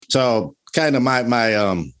So kind of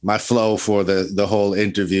my flow for the whole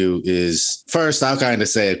interview is, first I'll kind of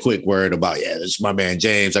say a quick word about, this is my man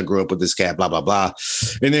James. I grew up with this cat, blah, blah, blah.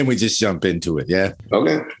 And then we just jump into it. Yeah.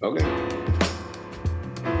 Okay.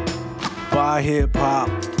 By hip hop,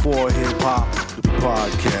 for hip hop, the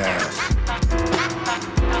podcast.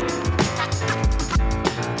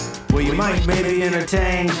 Where you might maybe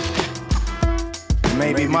entertain,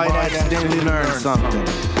 maybe might accidentally learn something.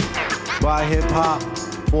 By hip hop,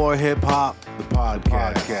 for hip hop, the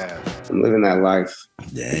podcast. I'm living that life.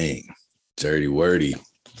 Dang, dirty wordy.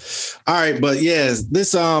 All right, but yes,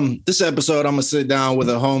 this episode I'm gonna sit down with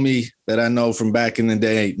a homie that I know from back in the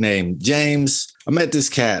day named James. I met this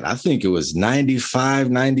cat, I think it was 95,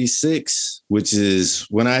 96, which is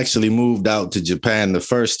when I actually moved out to Japan the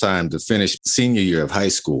first time to finish senior year of high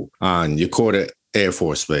school on Yokota Air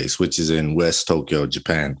Force Base, which is in West Tokyo,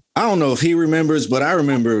 Japan. I don't know if he remembers, but I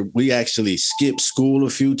remember we actually skipped school a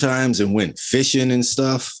few times and went fishing and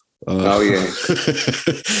stuff. Oh yeah,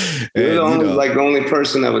 you're the only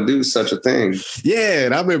person that would do such a thing. Yeah,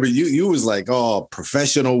 and I remember you was like all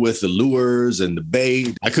professional with the lures and the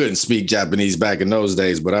bait. I couldn't speak Japanese back in those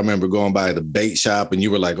days, but I remember going by the bait shop and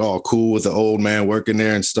you were like all cool with the old man working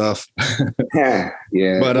there and stuff. Yeah,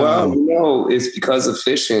 but it's because of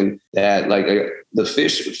fishing that the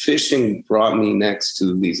fishing brought me next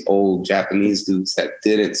to these old Japanese dudes that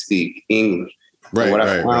didn't speak English. Right. And what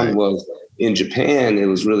I found was, in Japan, it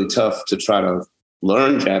was really tough to try to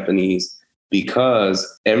learn Japanese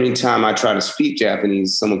because every time I try to speak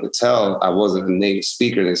Japanese, someone could tell I wasn't a native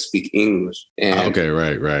speaker that speak English. And, okay,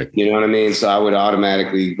 right. You know what I mean? So I would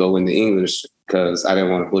automatically go into English because I didn't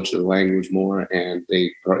want to butcher the language more, and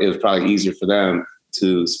it was probably easier for them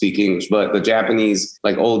to speak English. But the Japanese,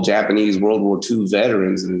 old Japanese World War II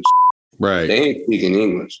veterans and right, they ain't speaking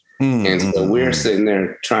English. And so we're sitting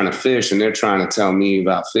there trying to fish, and they're trying to tell me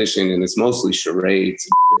about fishing, and it's mostly charades.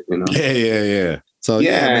 Yeah. So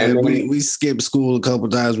man, we skipped school a couple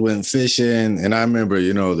times, went fishing, and I remember,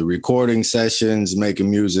 the recording sessions,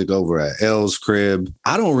 making music over at L's crib.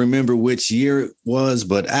 I don't remember which year it was,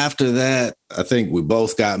 but after that, I think we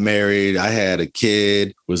both got married. I had a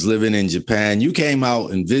kid, was living in Japan. You came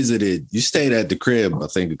out and visited. You stayed at the crib, I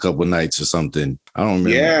think, a couple nights or something. I don't remember.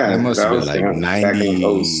 Yeah, it must have been like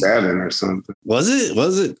 97 or something. Was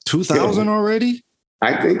it 2000 already?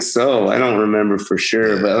 I think so. I don't remember for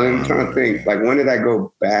sure, but I'm trying to think, when did I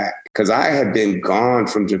go back? Because I had been gone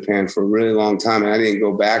from Japan for a really long time, and I didn't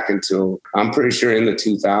go back until, I'm pretty sure, in the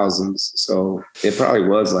 2000s. So it probably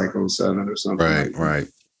was 07 or something. Right.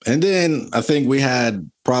 And then I think we had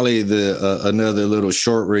probably another little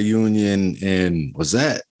short reunion in, was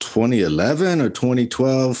that 2011 or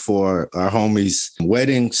 2012 for our homie's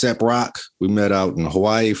wedding, Sep Rock. We met out in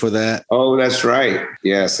Hawaii for that. Oh, that's right.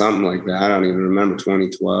 Yeah, something like that. I don't even remember,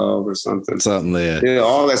 2012 or something. Something there. Yeah,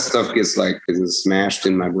 all that stuff gets smashed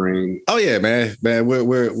in my brain. Oh yeah, man.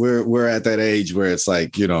 We're at that age where it's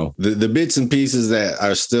the bits and pieces that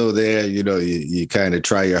are still there. You kind of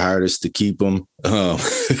try your hardest to keep them. No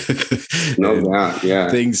doubt. Yeah.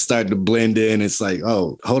 Things start to blend in. It's like,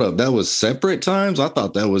 oh, hold up, that was separate times. I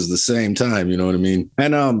thought that was the same time. You know what I mean?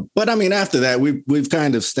 And but I mean, after that, we've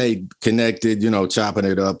kind of stayed connected. Chopping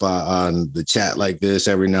it up on the chat like this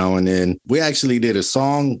every now and then. We actually did a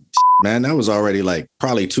song. Man, that was already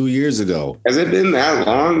probably 2 years ago. Has it been that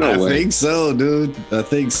long? No way. I think so, dude. I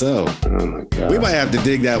think so. Oh my God. We might have to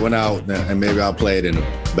dig that one out, and maybe I'll play it in the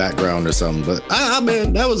background or something. But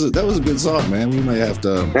man, that was a good song, man. We might have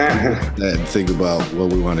to think about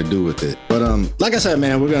what we want to do with it. But like I said,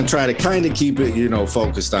 man, we're gonna try to kind of keep it,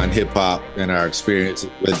 focused on hip hop and our experience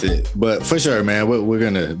with it. But for sure, man, we're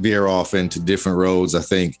gonna veer off into different roads. I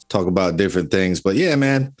think talk about different things. But yeah,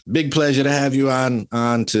 man, big pleasure to have you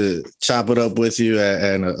on to chop it up with you,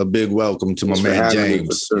 and a big welcome to my man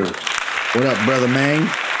James. Sure. What up, brother man?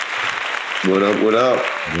 What up?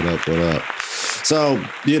 So,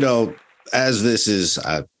 as this is,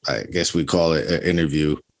 I guess we call it an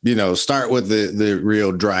interview, start with the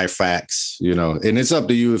real dry facts, and it's up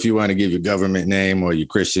to you if you want to give your government name or your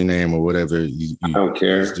Christian name or whatever you I don't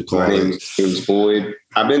care. My name is James Boyd.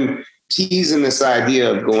 I've been teasing this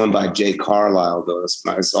idea of going by J. Carlisle, though.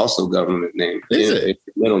 It's also government name. Is it? It's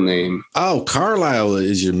your middle name. Oh, Carlisle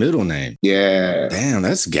is your middle name. Yeah. Damn,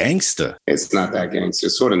 that's gangster. It's not that gangster.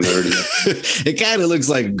 It's sort of nerdy. It kind of looks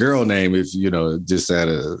like a girl name if, just at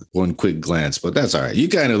one quick glance, but that's all right. You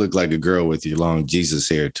kind of look like a girl with your long Jesus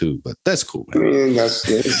hair too, but that's cool, man. I mean, that's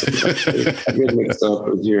good. I get mixed up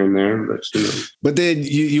here and there, but But then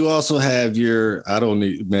you also have your, I don't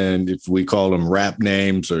know, man, if we call them rap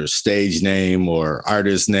names or stage name or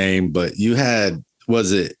artist name, but you had,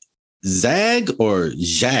 was it Zag or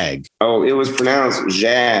Jag? Oh, it was pronounced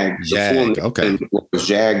Jag. Jag, okay. Was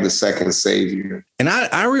Jag the Second Savior. And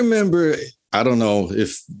I remember, I don't know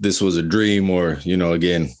if this was a dream or,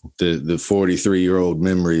 again, the 43-year-old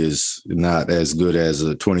memory is not as good as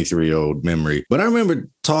a 23-year-old memory. But I remember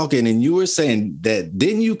talking and you were saying that,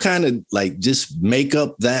 didn't you kind of like just make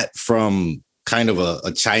up that from kind of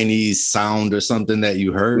a Chinese sound or something that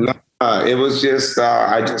you heard? No, it was just,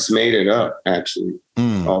 I just made it up, actually,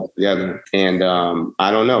 altogether. And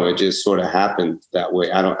I don't know, it just sort of happened that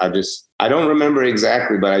way. I don't remember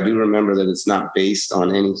exactly, but I do remember that it's not based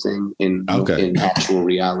on anything in actual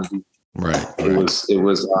reality. Right. It was,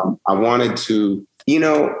 I wanted to,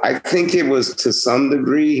 I think it was to some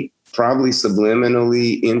degree, probably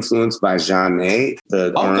subliminally influenced by Zhané,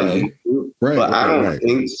 the R&B group. Right, but I don't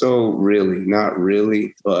think so, really. Not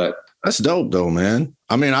really, but that's dope though, man.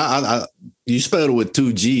 I mean, I you spelled it with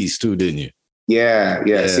 2 G's too, didn't you? Yeah.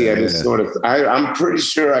 See, I just sort of, I'm pretty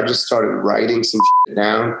sure I just started writing some shit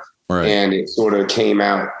down. Right. And it sort of came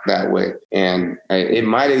out that way. And it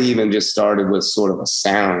might have even just started with sort of a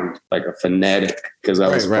sound, like a phonetic, because I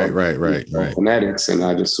was right. phonetics, and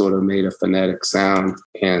I just sort of made a phonetic sound,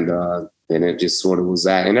 and it just sort of was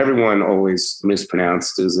that. And everyone always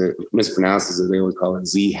mispronounces it. They always call it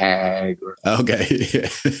Z-Hag. Okay,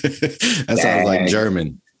 that sounds like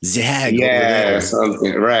German. Jag. Yeah,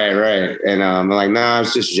 something. Right. And I'm like, nah,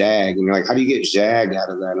 it's just Jag. And you're like, how do you get Jag out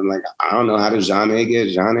of that? I'm like, I don't know. How does Zhané get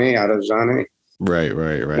Zhané out of Zhané? Right.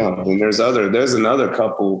 No, and there's another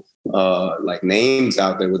couple like names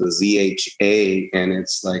out there with a ZHA, and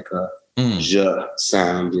it's like a J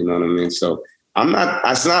sound, you know what I mean? So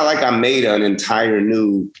it's not like I made an entire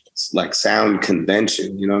new like sound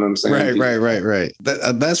convention, you know what I'm saying? Right.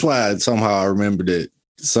 That's why somehow I remembered it.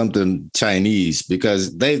 Something Chinese,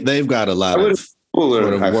 because they've got a lot of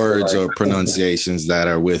words or pronunciations that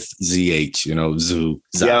are with ZH, zoo.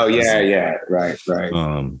 Yeah. Right.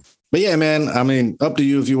 But yeah, man, I mean, up to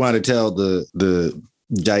you if you want to tell the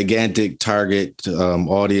gigantic target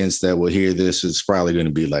audience that will hear this. It's probably going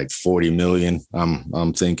to be like 40 million.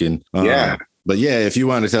 I'm thinking. But yeah, if you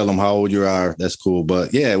want to tell them how old you are, that's cool.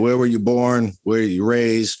 But yeah, where were you born? Where are you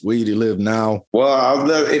raised? Where do you live now? Well,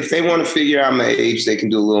 if they want to figure out my age, they can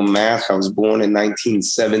do a little math. I was born in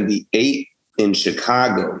 1978 in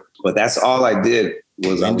Chicago, but that's all I did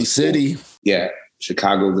was Windy City. Yeah,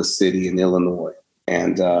 Chicago, the city in Illinois.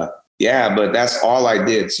 And but that's all I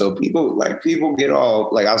did. So people get all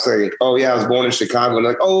like, I'll say, oh yeah, I was born in Chicago. And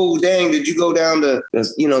like, oh dang, did you go down to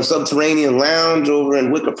Subterranean Lounge over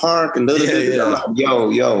in Wicker Park? And like,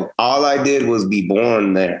 yo, all I did was be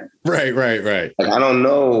born there. Right. Like, I don't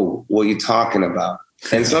know what you're talking about.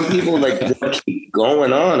 And some people like keep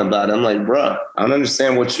going on about it. I'm like, bruh, I don't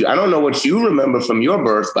understand I don't know what you remember from your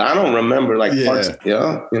birth, but I don't remember parts of, you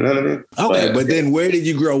know what I mean? Okay, but then where did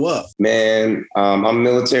you grow up? Man, I'm a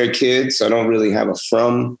military kid, so I don't really have a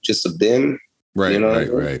from, just a been. Right.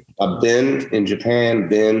 I've been in Japan,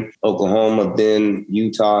 been Oklahoma, been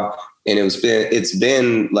Utah, and it's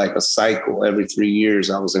been like a cycle. Every 3 years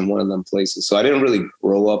I was in one of them places. So I didn't really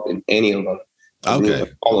grow up in any of them.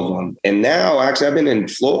 Okay. All of them. And now, actually, I've been in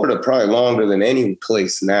Florida probably longer than any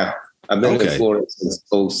place now. I've been in Florida since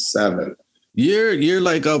 2007. You're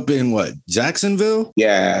like up in what, Jacksonville?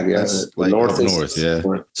 Yeah. That's like north, yeah.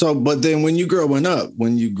 So, but then when you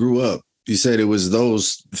grew up, you said it was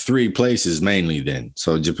those 3 places mainly then.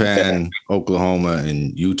 So Japan, Oklahoma,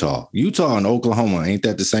 and Utah. Utah and Oklahoma, ain't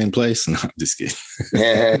that the same place? No, I'm just kidding.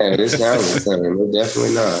 Yeah, this sounds the same. They're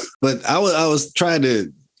definitely not. But I was trying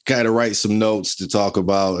to kind of write some notes to talk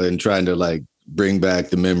about and trying to like bring back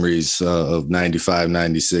the memories of 95,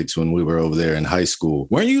 96 when we were over there in high school.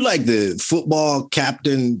 Weren't you like the football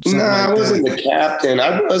captain? No, I wasn't the captain.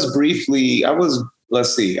 I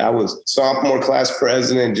was sophomore class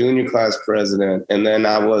president, junior class president, and then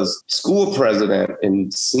I was school president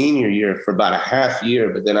in senior year for about a half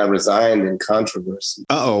year, but then I resigned in controversy.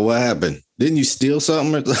 Uh-oh, what happened? Didn't you steal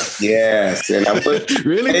something? Yes, and I would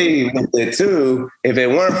really pay with it too if it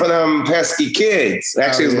weren't for them pesky kids.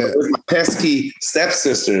 Actually, it was my pesky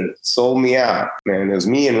stepsister sold me out. Man, it was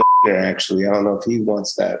me and actually. I don't know if he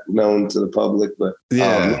wants that known to the public, but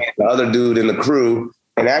the other dude in the crew.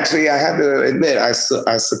 And actually, I have to admit, I had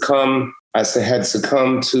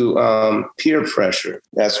succumbed to peer pressure.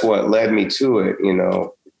 That's what led me to it,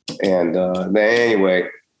 And then anyway,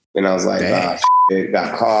 then I was like, it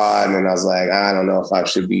got caught, and I was like, I don't know if I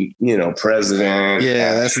should be, president.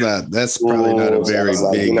 Yeah, that's probably not a very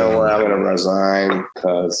big. You know what? I'm gonna resign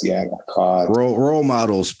because I got caught. Role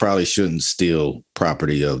models probably shouldn't steal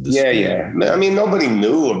property of the school. Yeah. I mean, nobody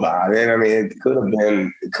knew about it. I mean, it could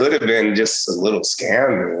have been just a little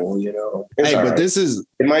scandal, you know. Hey, but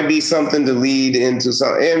it might be something to lead into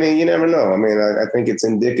something. I mean, you never know. I mean, I think it's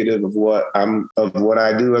indicative of what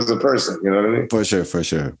I do as a person. You know what I mean? For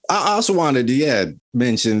sure. I also wanted to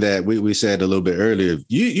mention that we said a little bit earlier.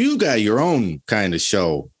 You got your own kind of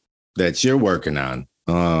show that you're working on.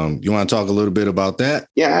 You want to talk a little bit about that?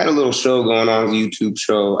 Yeah, I had a little show going on, a YouTube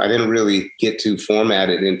show. I didn't really get to format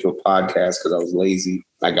it into a podcast because I was lazy.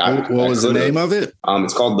 What was the name of it?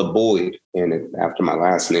 It's called The Boyd, and it's after my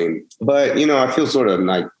last name. But, you know, I feel sort of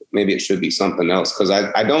like maybe it should be something else because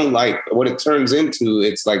I don't like what it turns into.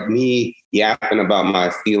 It's like me yapping about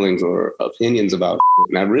my feelings or opinions about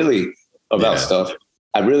stuff.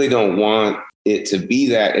 I really don't want it to be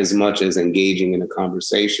that as much as engaging in a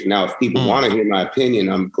conversation. Now, if people want to hear my opinion,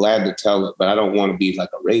 I'm glad to tell it, but I don't want to be like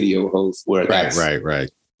a radio host where that's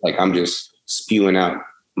right. Like I'm just spewing out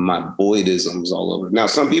my Boydisms all over. Now,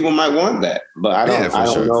 some people might want that, but I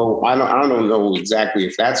don't know. I don't know exactly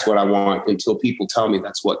if that's what I want until people tell me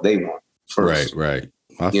that's what they want first. Right.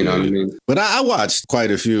 You know what I mean? But I watched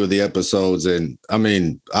quite a few of the episodes, and I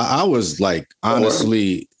mean, I was like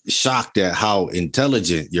honestly shocked at how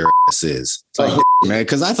intelligent your ass is. It's like, man,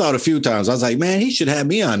 because I thought a few times, I was like, man, he should have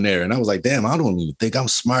me on there. And I was like, damn, I don't even think I'm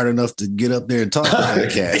smart enough to get up there and talk to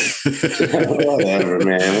that cat. Whatever,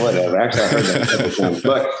 man, whatever. Actually, I heard that a couple times.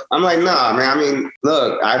 But I'm like, nah, man, I mean,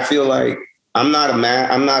 look, I feel like I'm not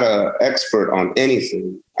an expert on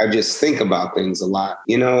anything. I just think about things a lot.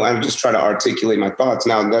 You know, I just try to articulate my thoughts.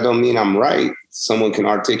 Now, that don't mean I'm right. Someone can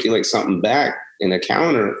articulate something back in a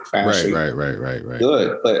counter fashion. Right.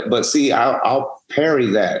 Good. But see, I'll parry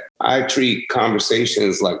that. I treat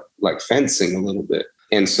conversations like fencing a little bit.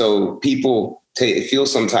 And so people feel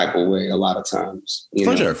some type of way a lot of times.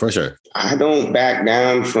 For sure. I don't back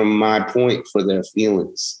down from my point for their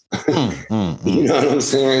feelings. You know what I'm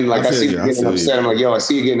saying? Like I see you getting upset. I'm like, yo, I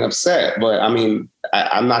see you getting upset. But I mean,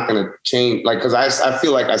 I'm not going to change, like, because I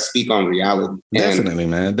feel like I speak on reality. Definitely,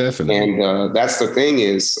 man. Definitely. And that's the thing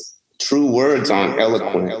is, true words aren't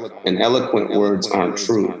eloquent, and eloquent words aren't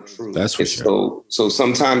true. That's for sure. So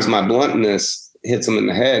sometimes my bluntness hits them in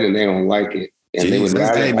the head, and they don't like it. And they would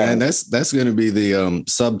rather. Hey, man, that's going to be the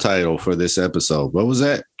subtitle for this episode. What was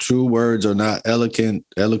that? True words are not eloquent,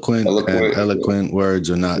 and eloquent words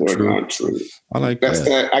are not true. I like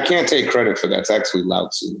that. I can't take credit for that. It's actually Lao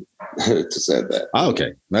Tzu to say that. Oh,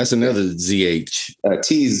 okay, that's another ZH.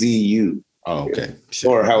 TZU. Oh, okay.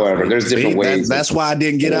 Sure. Or however, there's different ways. That's why I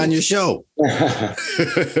didn't get on your show. I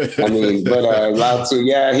mean, but Lao Tzu,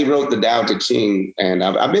 he wrote the Tao Te Ching, and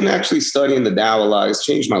I've been actually studying the Tao a lot. It's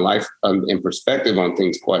changed my life and perspective on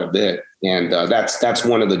things quite a bit, and that's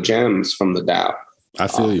one of the gems from the Tao. I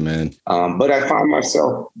feel you, man. But I find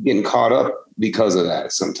myself getting caught up because of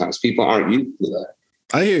that. Sometimes people aren't used to that.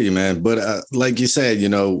 I hear you, man. But like you said, you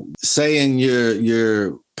know, saying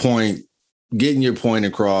your point. Getting your point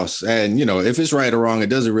across, and you know, if it's right or wrong, it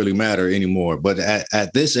doesn't really matter anymore. But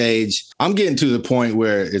at this age, I'm getting to the point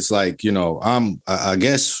where it's like, you know, I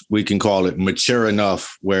guess we can call it mature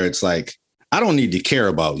enough where it's like, I don't need to care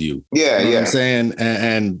about you. Yeah, you know what I'm saying?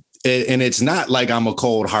 And it's not like I'm a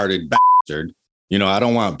cold-hearted bastard. You know, I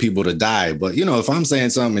don't want people to die, but you know, if I'm saying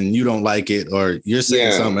something and you don't like it, or you're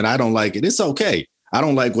saying something and I don't like it, it's okay. I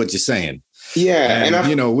don't like what you're saying. Yeah. And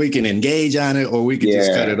you know, we can engage on it or we can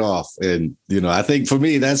just cut it off. And, you know, I think for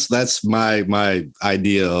me, that's my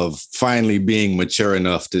idea of finally being mature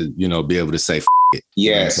enough to, you know, be able to say F it.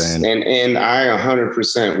 Yes. You know and I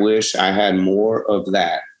 100% wish I had more of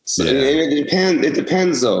that. So it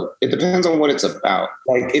depends though. It depends on what it's about.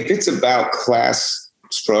 Like if it's about class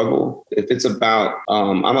struggle, if it's about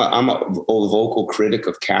I'm a vocal critic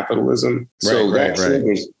of capitalism, so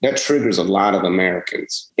that triggers a lot of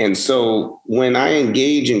Americans. And so when I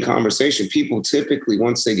engage in conversation, people typically,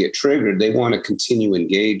 once they get triggered, they want to continue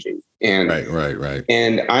engaging. And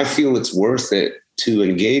and I feel it's worth it to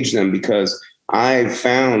engage them because I've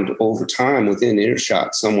found over time within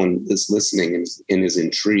earshot, someone is listening and is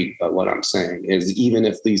intrigued by what I'm saying, is even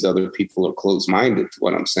if these other people are closed-minded to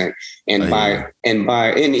what I'm saying. And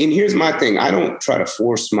here's my thing. I don't try to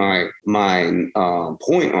force my point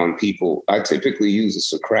on people. I typically use a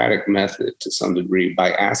Socratic method to some degree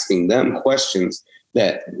by asking them questions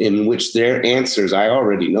that in which their answers, I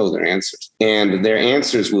already know their answers, and their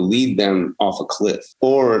answers will lead them off a cliff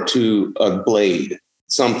or to a blade.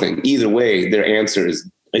 Something. Either way, their answer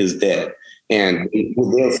is dead. And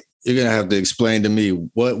you're gonna have to explain to me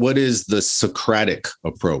what is the Socratic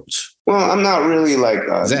approach. Well, I'm not really like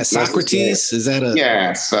is that Socrates? Is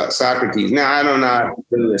that Socrates? Now I'm not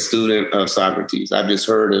really a student of Socrates. I've just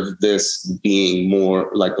heard of this being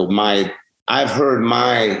more like I've heard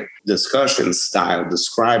my discussion style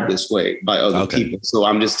described this way by other people. So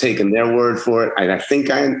I'm just taking their word for it. I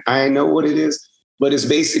think I know what it is, but it's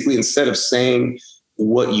basically instead of saying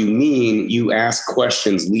what you mean, you ask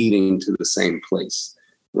questions leading to the same place.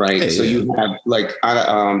 Right. You have like,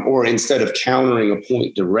 or instead of countering a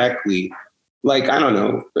point directly, like, I don't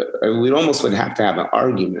know, we almost would have to have an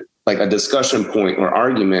argument, like a discussion point or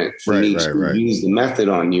argument for me to use the method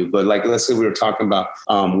on you. But like, let's say we were talking about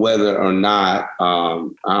whether or not, I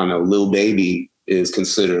don't know, Lil Baby is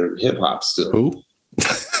considered hip hop still. Who?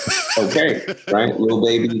 Okay. Right. Lil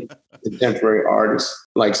Baby, contemporary artist,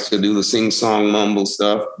 likes to do the sing-song mumble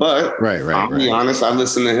stuff. But I'll be honest, I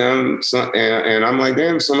listen to him and I'm like,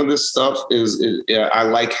 damn, some of this stuff is I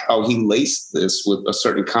like how he laced this with a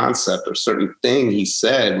certain concept or certain thing he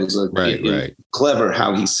said was clever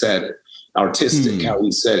how he said it. Artistic, how he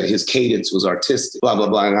said it. His cadence was artistic, blah, blah,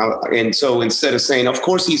 blah. And so instead of saying, of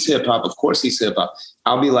course he's hip hop,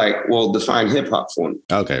 I'll be like, well, define hip hop for me.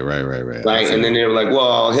 Okay, right. Right. And then they're like,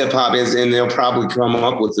 well, hip hop is, and they'll probably come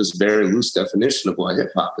up with this very loose definition of what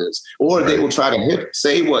hip hop is. Or they will try to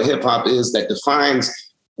say what hip hop is that defines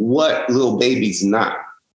what Lil Baby's not.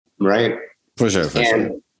 Right. For sure.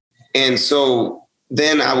 And so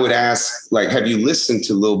then I would ask, like, have you listened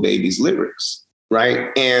to Lil Baby's lyrics? Right.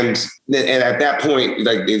 And at that point,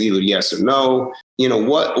 like either yes or no, you know,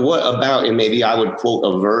 what about, and maybe I would quote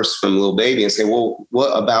a verse from Lil Baby and say, well, what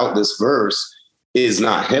about this verse is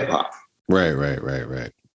not hip hop?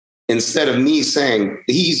 Right. Instead of me saying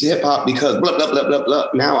he's hip hop because blah, blah, blah, blah, blah.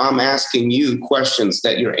 Now I'm asking you questions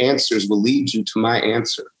that your answers will lead you to my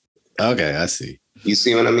answer. Okay. I see. You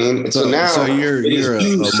see what I mean? So now you're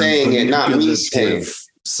you saying it, not me saying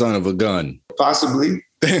son of a gun. Possibly.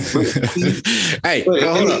 Hey, hold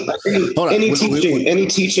on. Any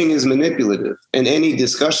teaching is manipulative, and any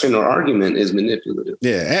discussion or argument is manipulative.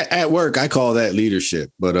 Yeah, at work I call that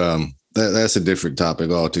leadership, but that's a different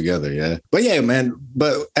topic altogether. Yeah, but yeah, man.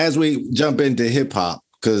 But as we jump into hip hop,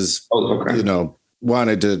 because you know,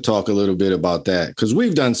 wanted to talk a little bit about that because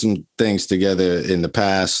we've done some things together in the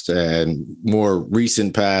past and more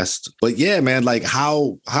recent past. But yeah, man, like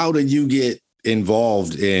how did you get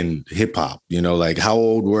involved in hip hop? You know, like how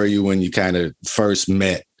old were you when you kind of first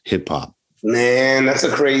met hip hop? Man, that's a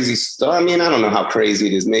crazy story. I mean, I don't know how crazy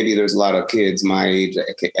it is. Maybe there's a lot of kids my age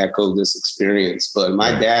that can echo this experience, but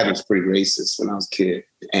my dad was pretty racist when I was a kid.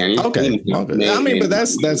 And okay. I mean, but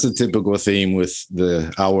that's a typical theme with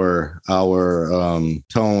our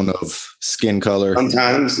tone of skin color.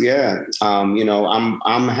 Sometimes, yeah. You know,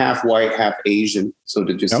 I'm half white, half Asian. So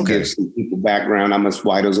to just give some people background, I'm as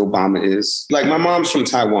white as Obama is. Like my mom's from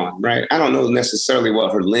Taiwan, right? I don't know necessarily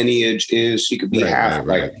what her lineage is. She could be half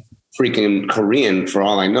freaking Korean for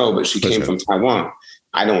all I know, but she came from Taiwan.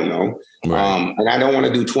 I don't know. Right. And I don't want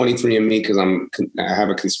to do 23andMe because I have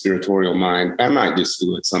a conspiratorial mind. I might just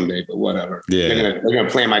do it someday, but whatever. Yeah. They're gonna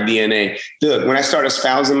plant my DNA. Look, when I start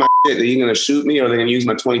espousing my shit, are you gonna shoot me or are they gonna use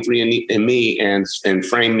my 23andMe and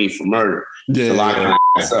frame me for murder? Yeah. My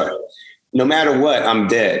ass up. No matter what, I'm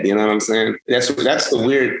dead. You know what I'm saying? That's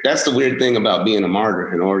the weird thing about being a martyr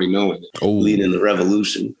and already knowing it, leading the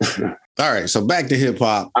revolution. All right, so back to hip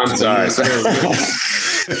hop. I'm sorry.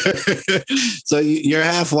 So you're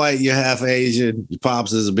half white, you're half Asian. Your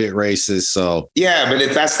pops is a bit racist, so yeah.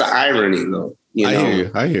 But that's the irony, though. You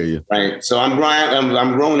know? I hear you. Right. So I'm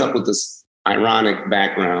growing up with this ironic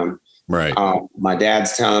background. Right. My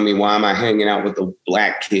dad's telling me, why am I hanging out with the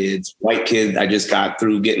black kids? White kid I just got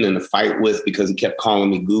through getting in a fight with because he kept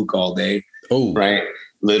calling me gook all day. Oh, right.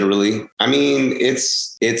 Literally. I mean, it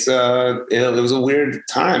was a weird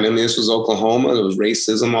time. I mean, this was Oklahoma. There was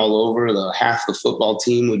racism all over. Half the football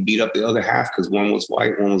team would beat up the other half because one was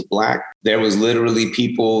white, one was black. There was literally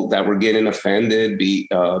people that were getting offended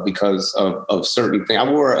because of certain things. I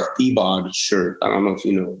wore a Thiebaud shirt. I don't know if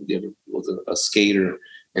you know, he was a skater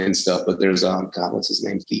and stuff, but there's what's his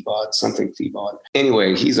name? Thiebaud.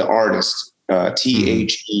 Anyway, he's an artist.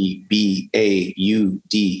 Thebaud.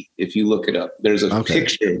 If you look it up, there's a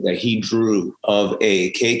picture that he drew of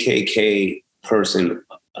a KKK person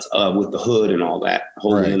with the hood and all that,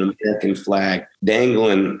 holding an American flag,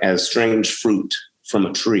 dangling as strange fruit from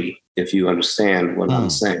a tree, if you understand what I'm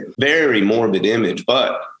saying. Very morbid image,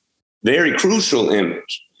 but very crucial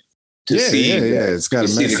image to see. It's got to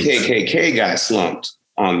see the KKK guy slumped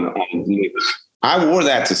on the news. I wore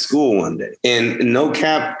that to school one day, and no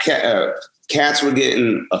cap, cats were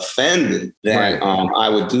getting offended that I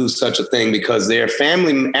would do such a thing because their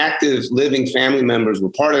active living family members were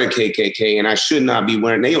part of the KKK, and I should not be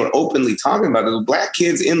wearing. They were openly talking about it. There were black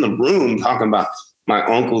kids in the room talking about my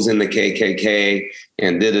uncle's in the KKK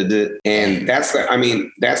and and that's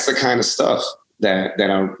the kind of stuff that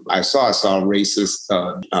I saw. I saw a racist,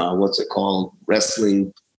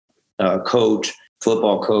 wrestling coach,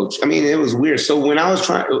 football coach. I mean, it was weird. So when I was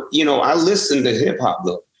trying, I listened to hip hop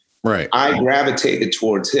though. Right. I gravitated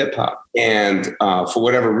towards hip hop and for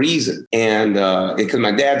whatever reason. And because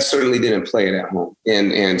my dad certainly didn't play it at home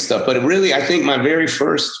and stuff. But really, I think my very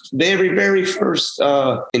first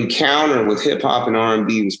encounter with hip hop and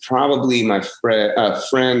R&B was probably my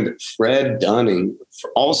friend Fred Dunning,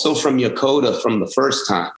 also from Yokota from the first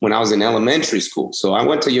time when I was in elementary school. So I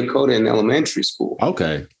went to Yokota in elementary school.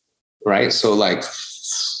 Okay. Right. So like,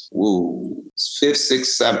 fifth,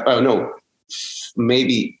 sixth, seventh,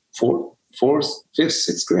 maybe fourth, fifth,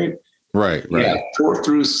 sixth grade. Right. Yeah, 4th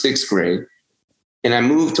through 6th grade. And I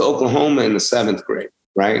moved to Oklahoma in the 7th grade.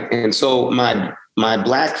 Right. And so my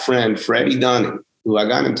black friend, Freddie Dunning, who I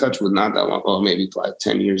got in touch with not that long, maybe like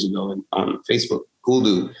 10 years ago on Facebook, cool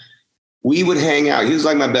dude. We would hang out. He was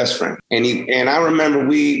like my best friend. And I remember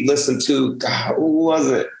we listened to, who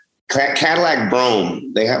was it? Cadillac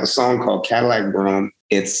Brome. They have a song called Cadillac Brome.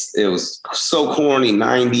 It was so corny,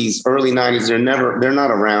 90s, early 90s. They're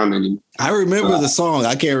not around anymore. I remember the song.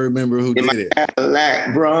 I can't remember who did it.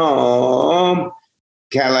 Cadillac Brome.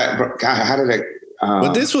 God, how did that?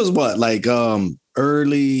 But this was what, like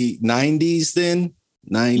early 90s then?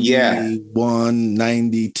 91,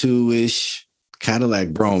 92-ish. Cadillac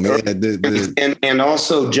Brome. Yeah, and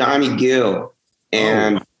also Johnny Gill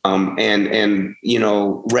and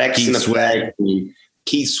Rex Keith in the Sweat.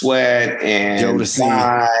 Keith Sweat and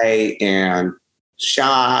Shy and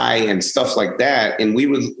Shy and stuff like that. And we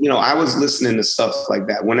would, I was listening to stuff like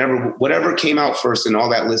that whatever came out first in all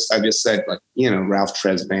that list I just said, like, Ralph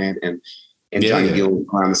Tresvant and Johnny Gill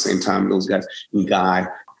around the same time, those guys, and Guy.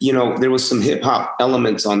 There was some hip hop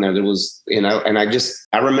elements on there. There was,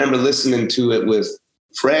 I remember listening to it with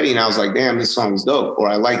Freddie, and I was like, damn, this song is dope. Or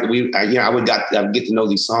I would get to know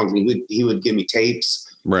these songs, and he would give me tapes.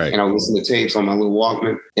 Right. And I would listen to tapes on my little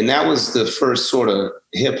Walkman. And that was the first sort of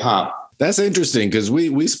hip hop. That's interesting because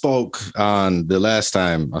we spoke on the last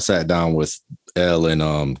time I sat down with L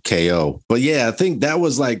and KO. But yeah, I think that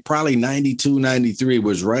was like probably 92, 93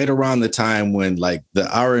 was right around the time when like the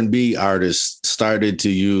R&B artists started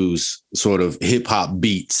to use sort of hip hop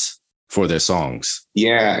beats for their songs.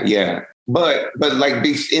 Yeah, yeah. But like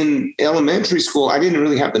in elementary school, I didn't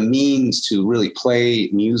really have the means to really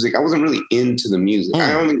play music. I wasn't really into the music.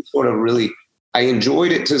 I only I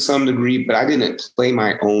enjoyed it to some degree, but I didn't play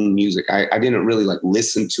my own music. I didn't really like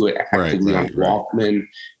listen to it actively on Walkman.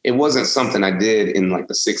 It wasn't something I did in like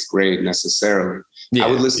the 6th grade necessarily. I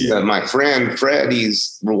would listen to my friend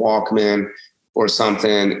Freddie's Walkman or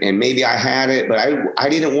something, and maybe I had it, but I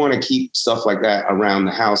didn't want to keep stuff like that around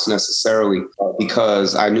the house necessarily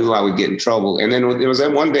because I knew I would get in trouble. And then there was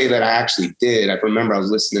that one day that I actually did. I remember I was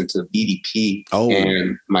listening to BDP,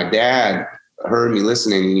 and my dad heard me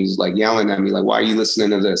listening, and he's like yelling at me, like, "Why are you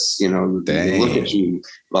listening to this? Look at you,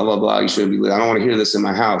 blah, blah, blah. You shouldn't be. I don't want to hear this in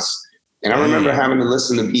my house." And I remember having to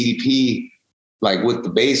listen to BDP like with the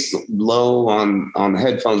bass low on the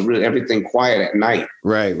headphones, really everything quiet at night.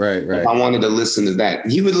 Right. If I wanted to listen to that,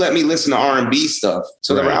 he would let me listen to R&B stuff.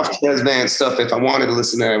 So the Ralph Tresvant stuff, if I wanted to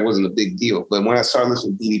listen to that, it wasn't a big deal. But when I started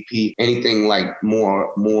listening to BDP, anything like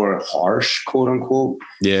more harsh, quote unquote.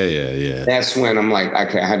 Yeah. That's when I'm like, I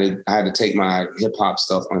had to take my hip hop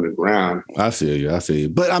stuff underground. I feel you.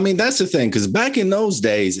 But I mean, that's the thing, because back in those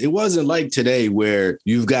days, it wasn't like today where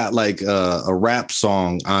you've got like a rap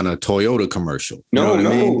song on a Toyota commercial. No.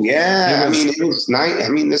 Yeah. It was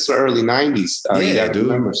this was early 90s. Dude.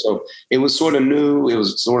 Remember. So it was sort of new. It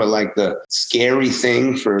was sort of like the scary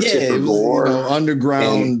thing for Tipper Gore.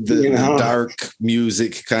 Underground, the dark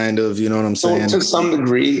music kind of, you know what I'm saying? To some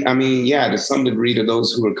degree. To some degree to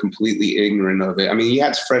those who are completely ignorant of it. You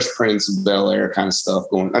had Fresh Prince, Bel-Air kind of stuff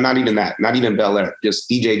going. Not even that. Not even Bel-Air. Just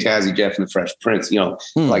DJ Jazzy Jeff and the Fresh Prince.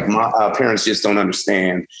 Like my parents just don't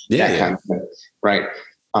understand that kind of thing. Right.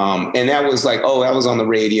 And that was like, that was on the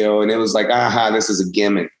radio, and it was like, this is a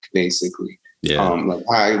gimmick, basically. Yeah.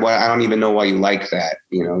 I don't even know why you like that.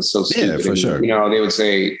 It's so stupid. Yeah, for sure.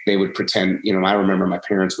 They would pretend, I remember my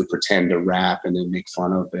parents would pretend to rap and then make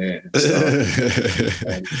fun of it.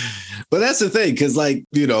 But that's the thing. Cause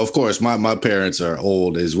of course my parents are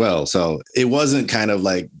old as well. So it wasn't kind of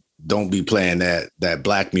like don't be playing that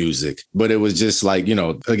black music. But it was just like, you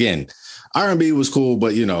know, again, R&B was cool,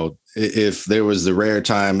 but you know, if there was the rare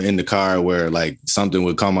time in the car where like something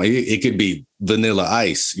would come on, it could be Vanilla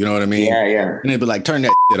Ice, you know what I mean? Yeah. And they'd be like, turn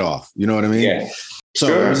that shit off. You know what I mean? Yeah. So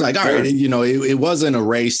it was like, all right, you know, it wasn't a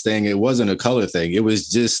race thing. It wasn't a color thing. It was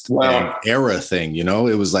just an era thing, you know?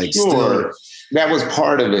 It was like still. That was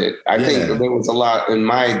part of it. I think there was a lot, in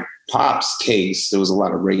my pop's case, there was a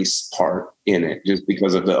lot of race part in it just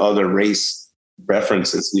because of the other race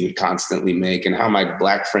references we would constantly make and how my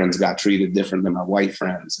black friends got treated different than my white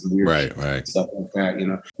friends and weird stuff like that, you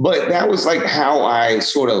know. But that was like how I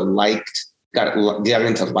sort of got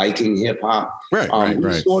into liking hip hop. Right.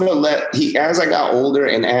 Sort of as I got older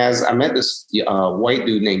and as I met this white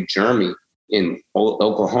dude named Jeremy in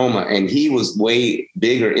Oklahoma, and he was way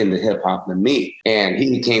bigger in the hip hop than me. And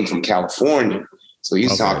he came from California. So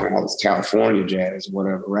he's talking about this California jazz,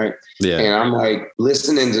 whatever, right? Yeah. And I'm like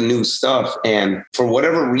listening to new stuff. And for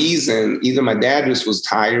whatever reason, either my dad just was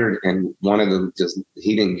tired and wanted to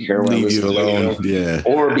he didn't care what I was alone. Yeah.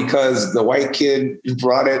 Or because the white kid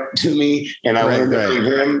brought it to me and I learned it from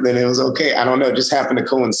him, then it was okay. I don't know. It just happened to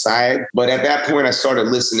coincide. But at that point, I started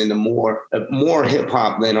listening to more hip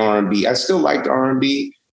hop than R&B. I still liked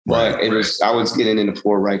R&B, but I was getting into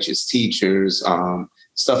Poor Righteous Teachers,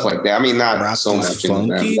 stuff like that. I mean, not Rock so much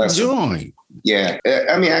funky joint. Yeah.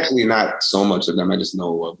 I mean, actually not so much of them. I just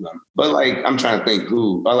know of them. But like, I'm trying to think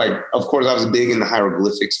who. But like, of course, I was big in the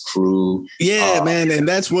Hieroglyphics crew. Yeah, man. And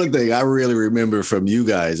that's one thing I really remember from you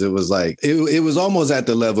guys. It was like, it was almost at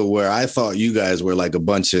the level where I thought you guys were like a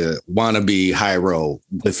bunch of wannabe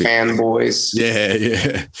hieroglyphic fanboys.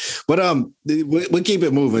 Yeah. But we'll keep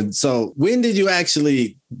it moving. So when did you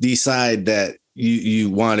actually decide that you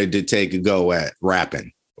wanted to take a go at rapping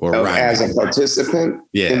or as a participant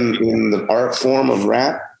in the art form of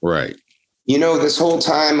rap? Right. You know, this whole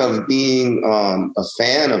time of being a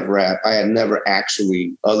fan of rap, I had never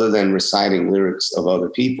actually, other than reciting lyrics of other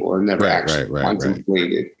people, I never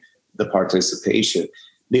contemplated the participation.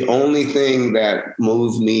 The only thing that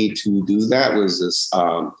moved me to do that was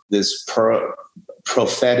this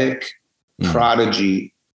prophetic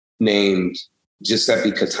prodigy named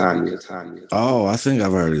Giuseppe Catania. Oh, I think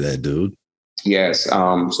I've heard of that dude. Yes.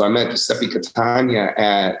 So I met Giuseppe Catania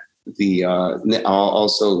at the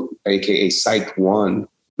also AKA Psych 1.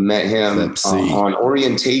 Met him on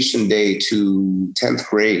orientation day to 10th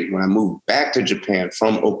grade when I moved back to Japan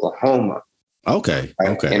from Oklahoma. Okay.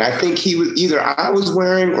 And I think he was either I was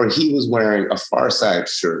wearing or he was wearing a Pharcyde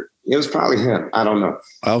shirt. It was probably him. I don't know.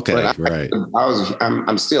 Okay,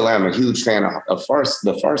 I'm still a huge fan of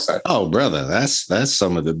the Pharcyde. Oh, brother, that's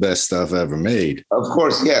some of the best stuff ever made. Of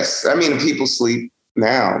course, yes. I mean, people sleep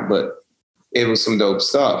now, but it was some dope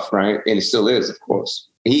stuff, right? And it still is, of course.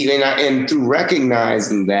 And through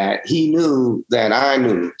recognizing that, he knew that I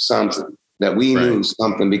knew something. That we knew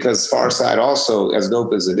something, because Pharcyde also, as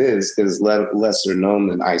dope as it is lesser known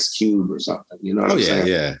than Ice Cube or something. You know what I'm saying?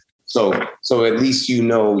 Yeah. So at least you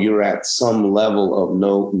know you're at some level of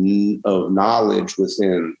knowledge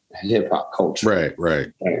within hip hop culture.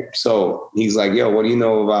 Right. So he's like, yo, what do you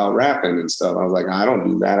know about rapping and stuff? I was like, I don't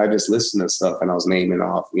do that. I just listen to stuff. And I was naming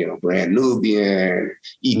off, you know, Brand Nubian,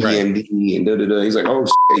 EPMD, and da-da-da. He's like, oh,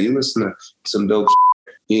 shit, you listen to some dope shit.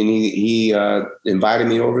 And he invited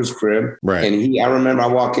me over his crib. Right. And I remember I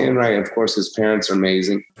walk in, right? Of course, his parents are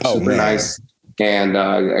amazing. Super nice. And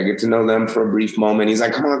I get to know them for a brief moment. He's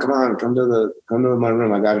like, come on, come to my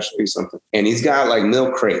room. I got to show you something. And he's got like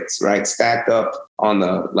milk crates, right? Stacked up on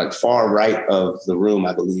the like far right of the room,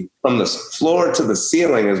 I believe. From the floor to the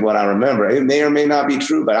ceiling is what I remember. It may or may not be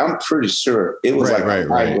true, but I'm pretty sure it was a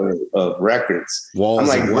library of records. Walls. I'm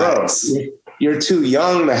like, bro, you're too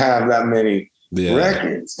young to have that many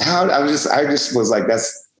records. I just was like,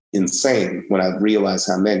 that's insane when I realized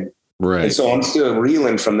how many. Right. And so I'm still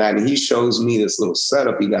reeling from that. And he shows me this little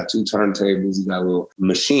setup. He got 2 turntables. He got a little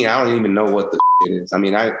machine. I don't even know what the it is. I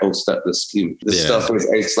mean, stuff is,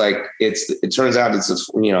 it's like, it turns out it's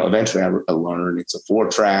eventually I learned it's a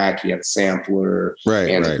 4-track. You have a sampler.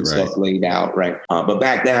 And stuff laid out. Right. But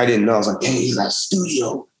back then I didn't know. I was like, hey, he's got a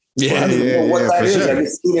studio. I didn't know what that is. Sure. I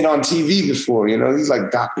just seen it on TV before, he's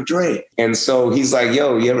like Dr. Dre. And so he's like,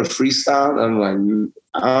 yo, you ever freestyle? I'm like,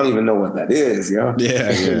 I don't even know what that is, yo.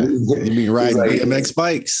 Yeah. You be riding BMX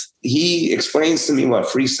bikes. He explains to me what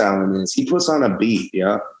freestyling is. He puts on a beat,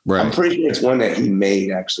 yeah. Right. I'm pretty sure it's one that he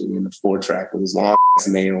made actually in the 4-track with his long ass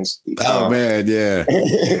nails. Oh man, yeah.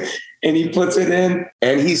 And he puts it in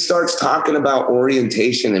and he starts talking about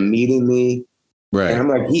orientation and meeting me. Right. And I'm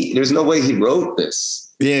like, there's no way he wrote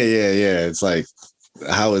this. Yeah. It's like,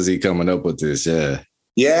 how is he coming up with this? Yeah.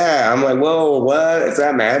 Yeah, I'm like, whoa, what? Is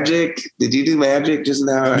that magic? Did you do magic just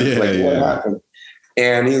now? Yeah, what happened?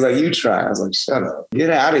 And he's like, you try. I was like, shut up. Get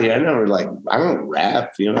out of here. I don't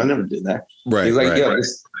rap. I never did that. Right. He's like, right. yeah,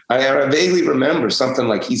 I vaguely remember something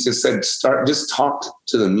like he just said, just talk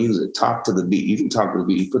to the music, talk to the beat. You can talk to the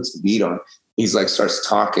beat. He puts the beat on. He's like, starts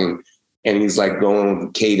talking. And he's like going with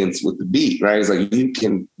the cadence with the beat, right? He's like, you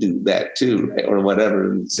can do that too, right? Or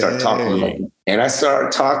whatever. And start talking about it. And I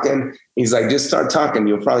start talking. He's like, just start talking.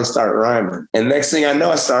 You'll probably start rhyming. And next thing I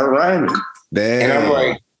know, I start rhyming. Damn. And I'm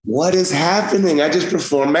like, what is happening? I just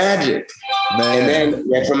perform magic. Man.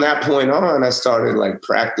 And then from that point on, I started like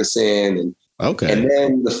practicing and okay. And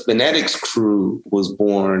then the Phonetics crew was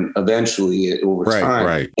born eventually over time.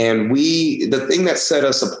 Right. And the thing that set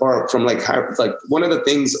us apart from like one of the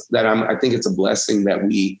things that I think it's a blessing that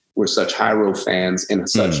we were such Hyro fans and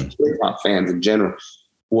such hip hop fans in general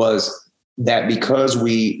was that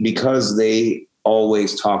because they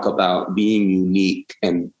always talk about being unique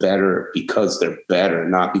and better because they're better,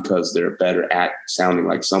 not because they're better at sounding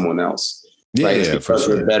like someone else. Yeah, right? It's because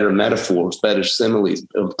they're better metaphors, better similes,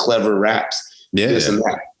 clever raps. This and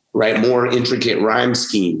that, right? More intricate rhyme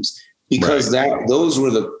schemes, because those were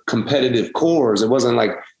the competitive cores. It wasn't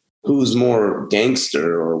like who's more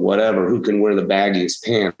gangster or whatever, who can wear the baggiest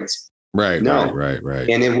pants. Right. No. Right.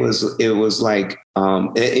 And it was like,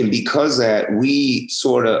 and because that we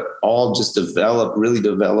sort of all just really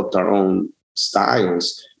developed our own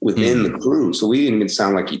styles within the crew. So we didn't even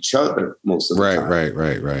sound like each other most of the time.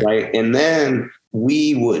 Right. And then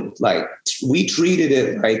we treated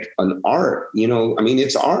it like an art,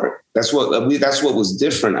 it's art. That's what was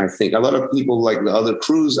different. I think a lot of people, like the other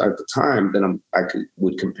crews at the time that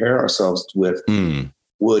would compare ourselves with,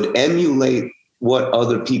 would emulate what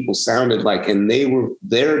other people sounded like. And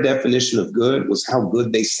their definition of good was how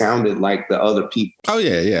good they sounded like the other people. Oh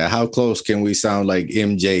yeah. How close can we sound like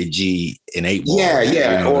MJG in 8 Ball?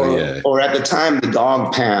 Yeah. Or at the time, the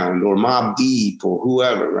Dog Pound or Mobb Deep or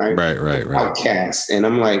whoever, right? Right. Outkast. And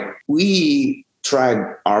I'm like, we tried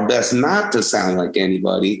our best not to sound like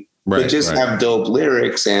anybody, but just have dope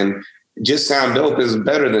lyrics, and just sound dope is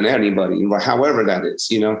better than anybody, however that is,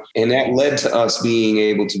 and that led to us being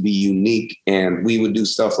able to be unique. And we would do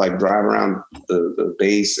stuff like drive around the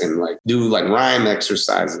base and like do like rhyme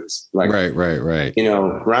exercises, like right.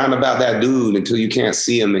 Rhyme about that dude until you can't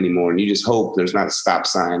see him anymore, and you just hope there's not a stop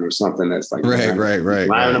sign or something that's like right.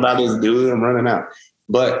 Rhyming about this dude, I'm running out.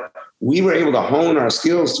 But we were able to hone our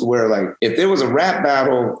skills to where, like, if there was a rap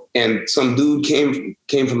battle and some dude came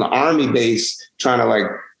from the army base trying to like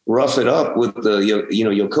rough it up with the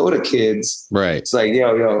Yokota kids. Right. It's like,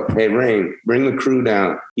 yo, hey, Rain, bring the crew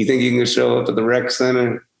down. You think you can show up at the rec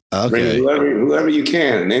center? Okay. Bring whoever you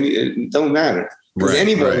can. And it don't matter. Because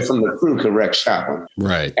anybody from the crew could wreck shop on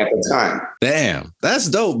it at the time. Damn, that's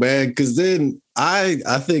dope, man. Because then I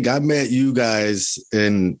think I met you guys,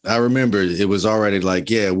 and I remember it was already like,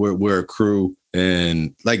 we're a crew.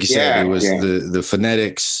 And like you said, it was the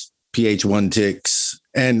Phonetics, PH1 Ticks.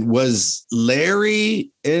 And was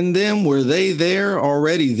Larry and them, were they there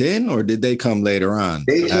already then, or did they come later on?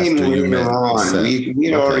 They came later on. We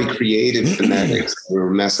had already created Phonetics. We were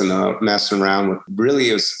messing around with, really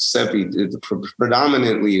it was Seppi.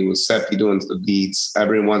 Predominantly it was Seppi doing the beats.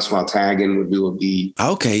 Every once in a while Taggin would do a beat.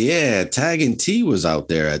 Okay, yeah. Taggin T was out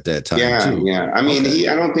there at that time too. Yeah. I mean,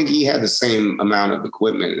 I don't think he had the same amount of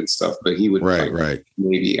equipment and stuff, but he would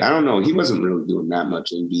maybe, I don't know. He wasn't really doing that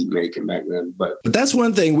much in beat making back then. But that's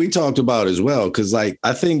one thing we talked about as well, because like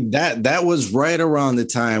I think that was right around the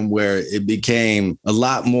time where it became a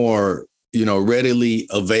lot more, readily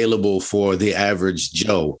available for the average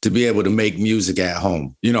Joe to be able to make music at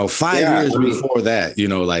home. 5 years before that,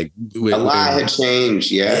 like a lot had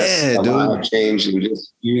changed. Yes, a lot had changed in just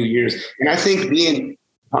a few years. And I think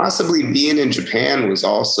possibly being in Japan was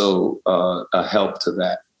also a help to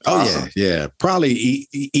that. Awesome. Yeah. Probably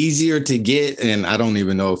easier to get. And I don't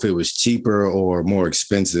even know if it was cheaper or more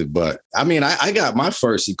expensive. But I mean, I got my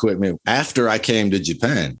first equipment after I came to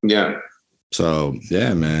Japan. Yeah. So,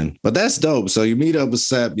 yeah, man. But that's dope. So you meet up with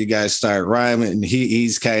Sepp, you guys start rhyming, and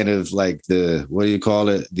he's kind of like the, what do you call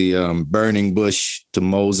it? The burning bush to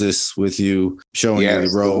Moses with you, showing you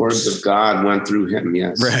the ropes. The words of God went through him,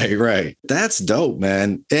 yes. Right. That's dope,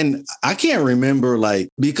 man. And I can't remember, like,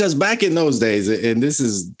 because back in those days, and this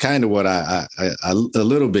is kind of what I a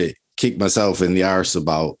little bit kicked myself in the arse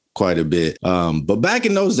about quite a bit. But back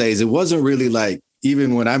in those days, it wasn't really like,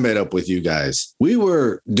 even when I met up with you guys, we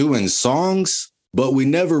were doing songs, but we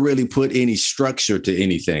never really put any structure to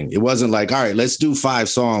anything. It wasn't like, all right, let's do 5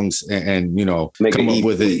 songs and you know, come up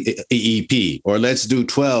with an EP, or let's do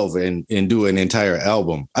 12 and do an entire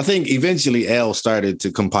album. I think eventually L started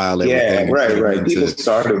to compile everything. Yeah, right. People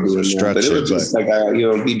started doing that, but it was just like,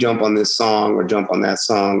 we jump on this song or jump on that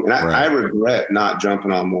song. And I regret not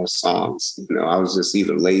jumping on more songs. You know, I was just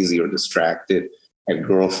either lazy or distracted. I had a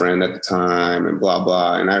girlfriend at the time and blah,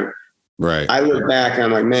 blah. And I look back and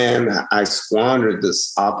I'm like, man, I squandered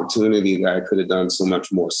this opportunity that I could have done so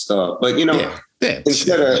much more stuff. But, you know,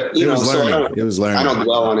 instead of, you know, it was learning. I don't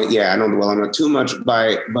dwell on it. Yeah, I don't dwell on it too much.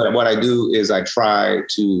 But what I do is I try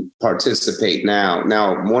to participate now.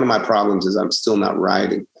 Now, one of my problems is I'm still not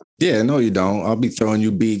writing. Yeah, no, you don't. I'll be throwing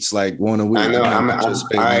you beats like one a week. I know.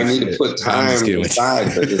 I need to put time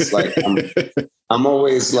aside, but it's like I'm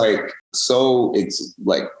always like so it's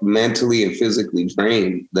like mentally and physically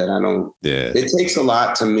drained that I don't. Yeah, it takes a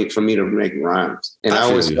lot for me to make rhymes, and I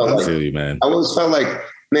always felt like,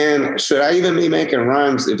 man, should I even be making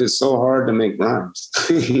rhymes if it's so hard to make rhymes?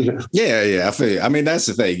 You know? Yeah, I feel you. I mean, that's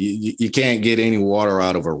the thing. You can't get any water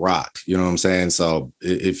out of a rock. You know what I'm saying? So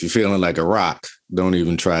if you're feeling like a rock, don't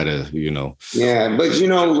even try to, you know. Yeah, but you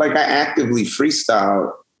know, like I actively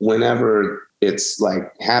freestyle whenever it's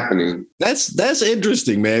like happening. That's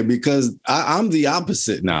interesting, man, because I'm the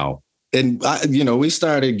opposite now. And, we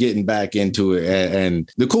started getting back into it.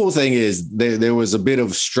 And the cool thing is there was a bit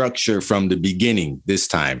of structure from the beginning this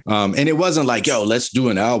time. And it wasn't like, yo, let's do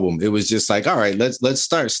an album. It was just like, all right, let's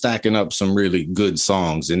start stacking up some really good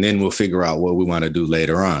songs. And then we'll figure out what we want to do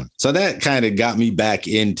later on. So that kind of got me back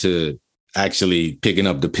into actually picking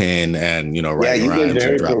up the pen and, writing rhymes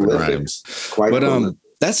and dropping rhymes. But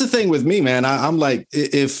that's the thing with me, man. I'm like,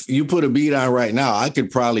 if you put a beat on right now, I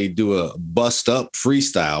could probably do a bust up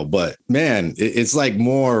freestyle. But man, it's like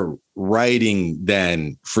more writing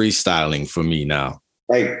than freestyling for me now.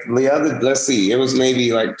 Like let's see, it was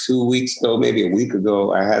maybe like 2 weeks ago, maybe a week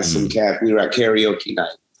ago. I had some cat. We were at karaoke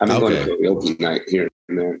night. I've been going to karaoke night here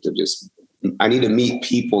and there I need to meet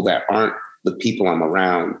people that aren't the people I'm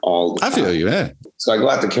around all the time. I feel you, man. So I go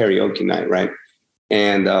out to karaoke night, right?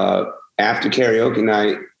 And after karaoke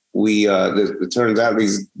night, it turns out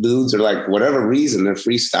these dudes are like, whatever reason, they're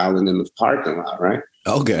freestyling in the parking lot, right?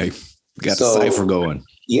 Okay. Got the cypher going.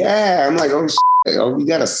 Yeah. I'm like, you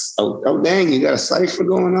got dang, you got a cypher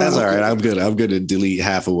going on? That's all right. I'm good. I'm going to delete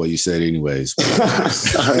half of what you said anyways.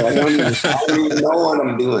 Sorry, I don't even know what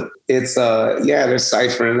I'm doing. It's, they're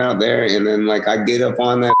ciphering out there. And then like, I get up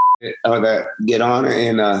on get on it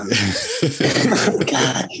and,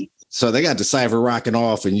 God. So they got the cypher rocking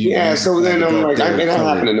off and you. Yeah. So then I'm like, I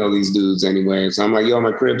happen to know these dudes anyway. So I'm like, yo,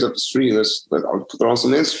 my crib's up the street. I'll throw on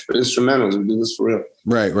some instrumentals and do this for real.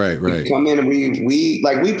 Right. We come in and we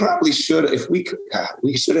probably should, if we could,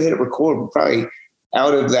 we should have hit record probably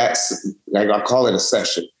out of that, like I'll call it a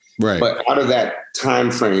session. Right. But out of that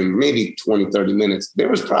time frame, maybe 20, 30 minutes, there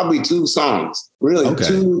was probably 2 songs. Really,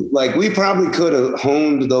 2. Like we probably could have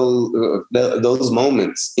honed those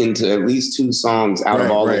moments into at least 2 songs out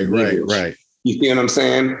of all the videos. Right. You see what I'm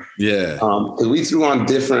saying? Yeah. Because we threw on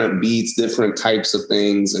different beats, different types of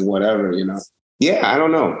things and whatever, Yeah, I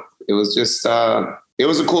don't know. It was just it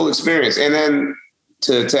was a cool experience. And then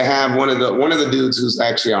to have one of the dudes who's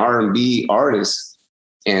actually an R&B artist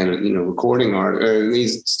and, recording art,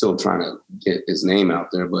 he's still trying to get his name out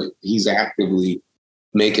there, but he's actively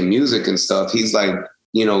making music and stuff. He's like,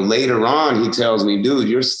 later on, he tells me, dude,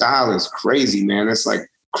 your style is crazy, man. It's like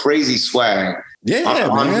crazy swag. Yeah,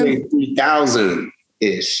 man.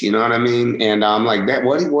 3000-ish, you know what I mean? And I'm like,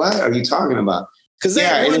 what are you talking about? Because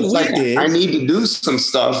I need to do some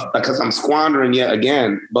stuff because I'm squandering yet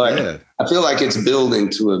again. But I feel like it's building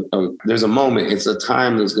to there's a moment. It's a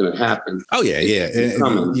time that's going to happen. Oh, yeah.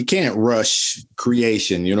 And you can't rush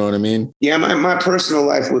creation. You know what I mean? Yeah. My personal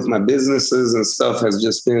life with my businesses and stuff has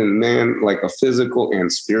just been, man, like a physical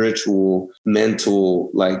and spiritual,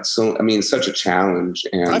 mental, such a challenge.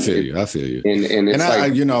 And I feel you. And it's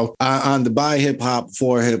on the By Hip Hop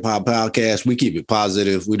for Hip Hop podcast, we keep it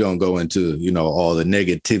positive. We don't go into, all the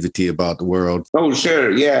negativity about the world. Oh,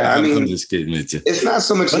 sure. Yeah. I'm just kidding with you. It's not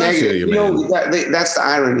so much negative. That's the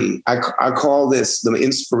irony. I call this the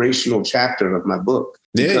inspirational chapter of my book.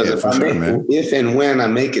 Because if and when I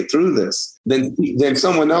make it through this, then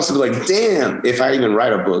someone else will be like, damn, if I even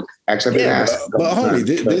write a book. Actually, I've been asked. But homie,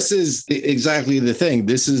 this is exactly the thing.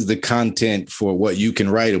 This is the content for what you can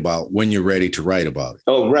write about when you're ready to write about it.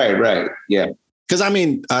 Oh, right. Yeah. Because I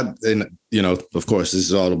mean, of course, this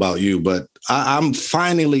is all about you, but I'm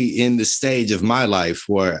finally in the stage of my life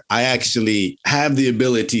where I actually have the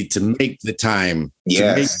ability to make the time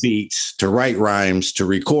to make beats, to write rhymes, to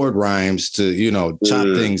record rhymes, to, chop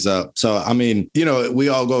things up. So, I mean, we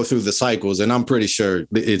all go through the cycles, and I'm pretty sure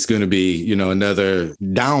it's going to be, another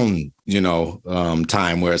down,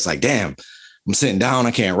 time where it's like, damn, I'm sitting down,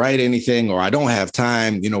 I can't write anything, or I don't have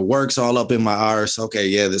time, work's all up in my arse. Okay,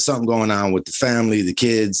 yeah, there's something going on with the family, the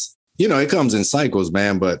kids. It comes in cycles,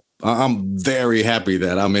 man, but I'm very happy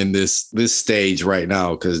that I'm in this stage right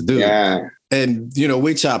now because, dude, and,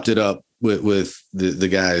 we chopped it up with the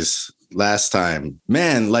guys last time.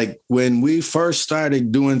 Man, like when we first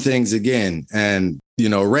started doing things again and,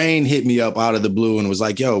 Rain hit me up out of the blue and was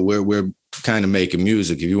like, yo, we're kind of making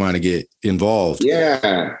music if you want to get involved.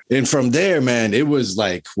 Yeah. And from there, man, it was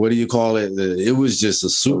like, what do you call it? It was just a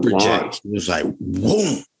super jack. It was like,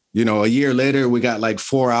 boom. A year later, we got like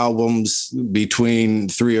 4 albums between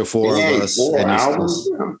 3 or 4 of us. 4 albums?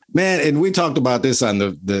 Man, and we talked about this on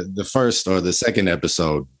the first or the second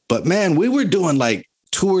episode. But man, we were doing like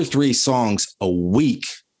 2 or 3 songs a week.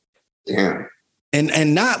 Yeah.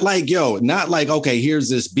 And not like, okay, here's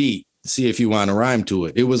this beat. See if you want to rhyme to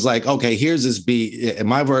it. It was like, okay, here's this beat and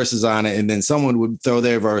my verse is on it. And then someone would throw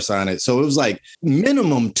their verse on it. So it was like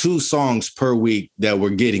minimum 2 songs per week that were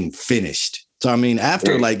getting finished. So, I mean,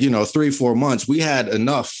 after 3-4 months, we had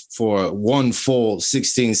enough for one full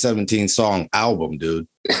 16, 17 song album, dude.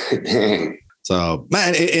 Dang. So,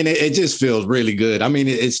 man, it just feels really good. I mean,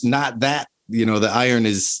 it's not that, the iron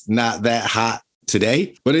is not that hot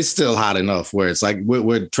today, but it's still hot enough where it's like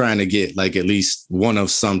we're trying to get like at least one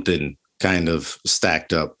of something kind of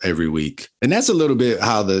stacked up every week. And that's a little bit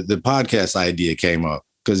how the podcast idea came up.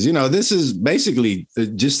 Because, this is basically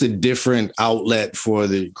just a different outlet for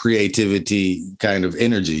the creativity kind of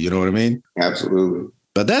energy. You know what I mean? Absolutely.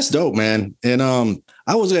 But that's dope, man. And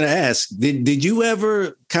I was going to ask, did you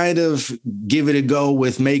ever kind of give it a go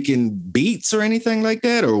with making beats or anything like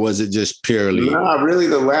that? Or was it just purely? No, really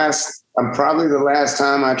probably the last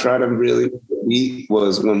time I tried to really beat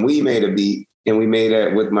was when we made a beat, and we made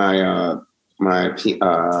it with my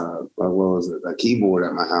what was it? A keyboard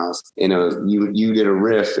at my house, and it was, you did a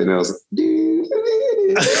riff, and it was.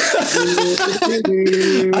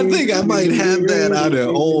 I think I might have that on an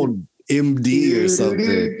old MD or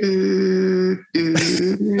something.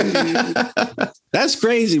 That's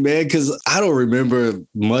crazy, man. Because I don't remember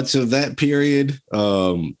much of that period.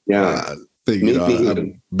 I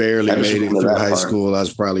barely made it through high school. I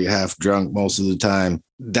was probably half drunk most of the time.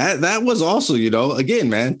 That was also, again,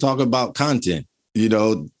 man, talk about content,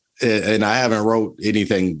 and I haven't wrote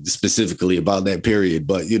anything specifically about that period,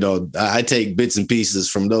 but, I take bits and pieces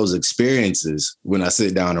from those experiences when I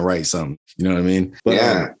sit down and write something. You know what I mean?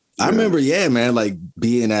 But, I remember, man, like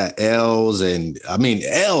being at L's and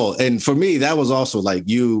for me, that was also like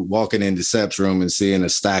you walking into Sep's room and seeing a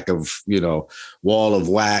stack of, wall of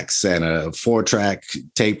wax and a 4-track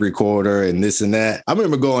tape recorder and this and that. I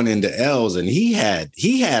remember going into L's and he had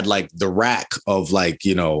like the rack of like,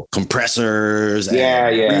 compressors and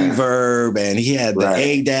reverb, and he had the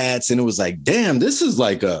ADATs, and it was like, damn, this is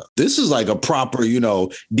like a proper,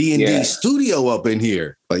 D&D studio up in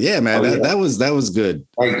here. But yeah, man, that was good.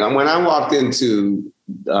 Like when I walked into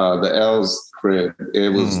the L's crib,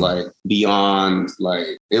 it was like beyond, like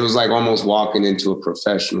it was like almost walking into a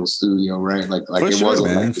professional studio, right? Like for it sure,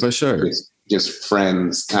 wasn't man, like for sure. Just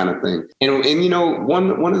friends kind of thing. And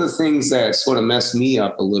one of the things that sort of messed me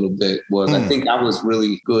up a little bit was I think I was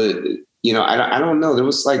really good. I don't know. There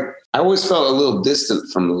was like, I always felt a little distant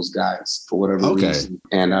from those guys for whatever reason.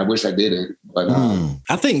 And I wish I didn't. But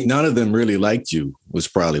I think none of them really liked you was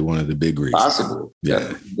probably one of the big reasons. Possible.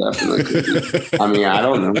 Yeah. Definitely. I mean, I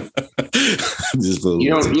don't know. Just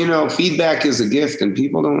feedback is a gift, and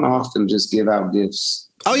people don't often just give out gifts.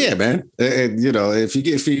 Oh, yeah, man. And, if you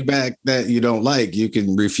get feedback that you don't like, you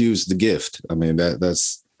can refuse the gift. I mean,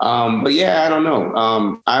 that's. But yeah, I don't know.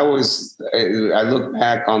 I look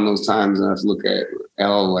back on those times and I look at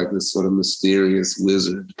L like this sort of mysterious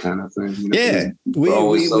wizard kind of thing. We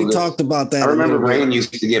talked about that. I remember Rain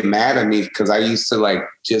used to get mad at me because I used to like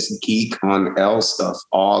just geek on L stuff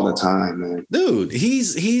all the time, man. Dude,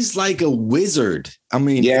 he's like a wizard. I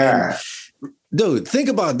mean, dude, think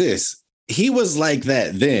about this. He was like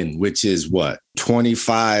that then, which is what,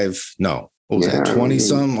 25? No. What was that,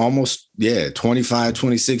 20-some, almost, 25,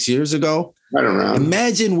 26 years ago? Right around.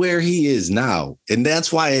 Imagine where he is now. And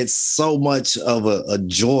that's why it's so much of a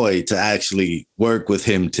joy to actually work with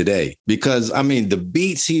him today. Because, I mean, the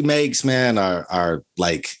beats he makes, man, are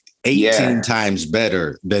like 18 times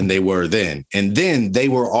better than they were then. And then they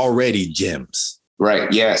were already gems.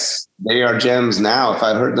 Right. Yes. They are gems now. If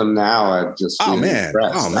I heard them now, I'd just feel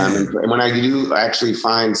impressed. Oh, man. When I do actually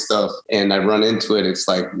find stuff and I run into it, it's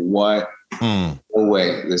like, what? No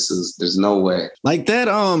way. There's no way. Like that.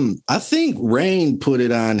 I think Rain put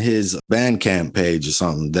it on his Bandcamp page or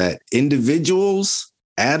something, that Individuals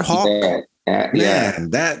Ad Hoc. Man,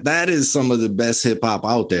 that is some of the best hip hop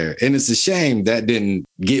out there. And it's a shame that didn't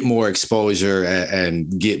get more exposure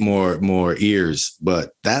and get more ears.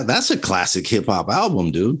 But that's a classic hip hop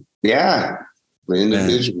album, dude. Yeah. The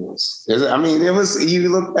Individuals. I mean, it was, you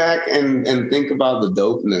look back and think about the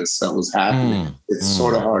dopeness that was happening. It's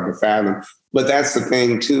sort of hard to fathom. But that's the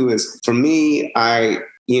thing too, is for me, I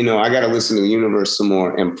got to listen to the universe some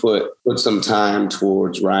more and put some time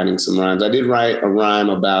towards writing some rhymes. I did write a rhyme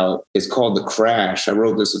about, it's called The Crash. I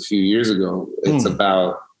wrote this a few years ago. It's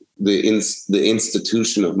about the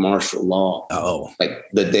institution of martial law. Oh, like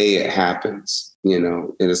the day it happens,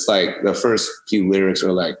 and it's like the first few lyrics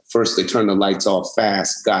are like, first they turn the lights off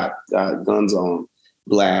fast, got guns on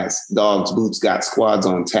blast, dogs' boots got squads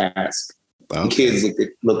on task. Okay. Kids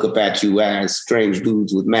look up at you as strange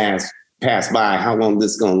dudes with masks pass by. How long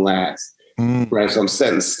this gonna last? Right. So I'm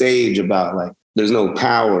setting the stage about like there's no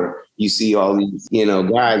power. You see all these,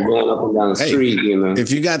 guys going up and down the street.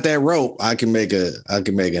 If you got that rope, I can make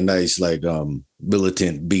a nice like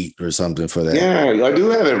militant beat or something for that. Yeah, I do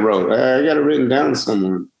have it wrote. I got it written down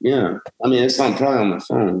somewhere. Yeah, I mean it's probably on my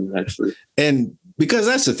phone actually. And because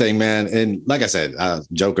that's the thing, man. And like I said, I was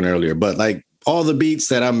joking earlier, but like, all the beats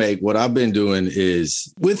that I make, what I've been doing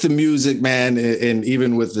is with the music, man, and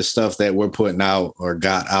even with the stuff that we're putting out or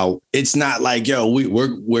got out, it's not like, yo,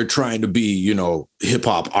 we're trying to be, hip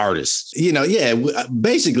hop artists.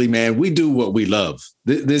 Basically, man, we do what we love.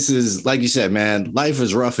 This is, like you said, man, life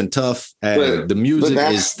is rough and tough, and the music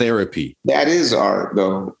is therapy. That is art,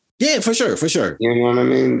 though. Yeah, for sure. You know what I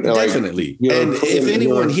mean? Definitely. And if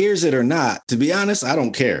anyone hears it or not, to be honest, I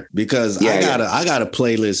don't care, because I got a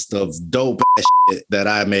playlist of dope ass shit that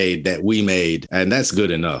I made, that we made, and that's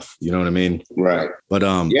good enough. You know what I mean? Right. But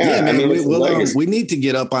we need to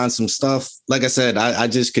get up on some stuff. Like I said, I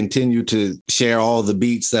just continue to share all the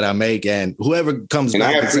beats that I make, and whoever comes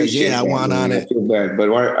back and says, "Yeah, I want on it."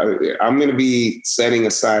 But I'm going to be setting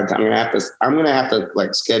aside time. I'm going to have to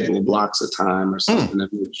like schedule blocks of time or something to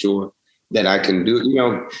make sure that I can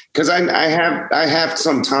do, because I have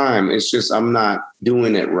some time. It's just I'm not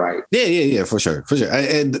doing it right. Yeah, for sure.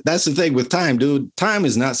 And that's the thing with time, dude. Time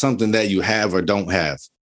is not something that you have or don't have.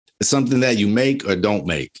 It's something that you make or don't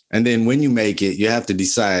make. And then when you make it, you have to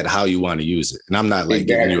decide how you want to use it. And I'm not like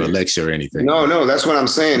giving you a lecture or anything. No, that's what I'm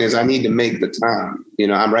saying is I need to make the time.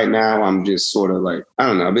 I'm just sort of like, I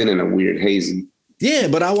don't know, I've been in a weird hazy. Yeah,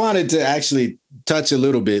 but I wanted to actually touch a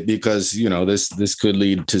little bit because, this could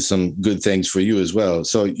lead to some good things for you as well.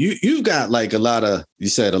 So you've got like a lot of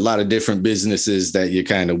different businesses that you're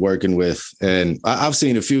kind of working with. And I've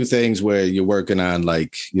seen a few things where you're working on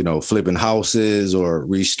like, flipping houses or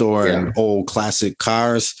restoring old classic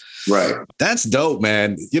cars. Right. That's dope,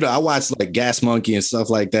 man. I watch like Gas Monkey and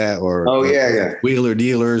stuff like that, or Wheeler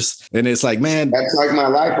Dealers. And it's like, man, that's like my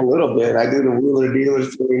life a little bit. I do the Wheeler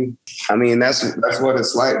Dealers thing. I mean, that's what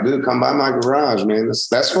it's like, dude. Come by my garage, man.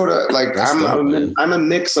 That's what like I'm a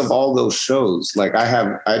mix of all those shows. Like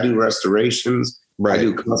I do restorations. Right. I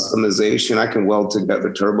do customization. I can weld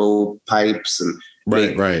together turbo pipes and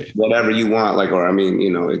whatever you want. Like, or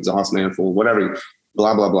exhaust manifold, whatever.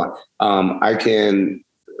 Blah blah blah. I can.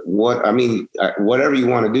 Whatever you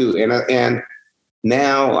want to do. And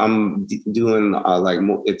now I'm doing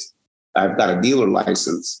I've got a dealer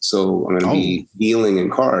license. So I'm going to be dealing in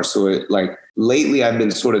cars. So lately I've been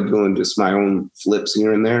sort of doing just my own flips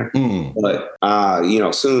here and there, but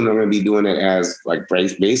soon I'm going to be doing it as like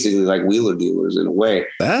basically like Wheeler Dealers in a way.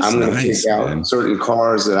 I'm going to pick out certain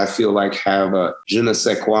cars that I feel like have a je ne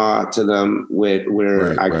sais quoi to them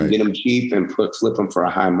where I can get them cheap and flip them for a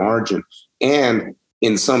high margin. And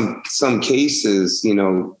in some cases, a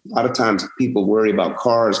lot of times people worry about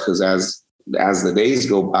cars because as the days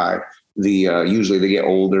go by, usually they get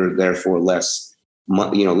older, therefore less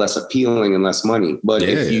appealing and less money. But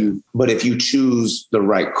if you choose the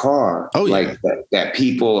right car, that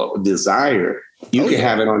people desire, you can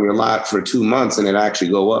have it on your lot for 2 months and it actually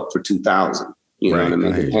go up for 2,000. You know what I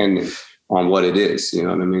mean? Depending on what it is, you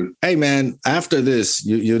know what I mean? Hey man, after this,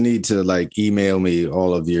 you'll need to like email me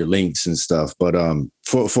all of your links and stuff. But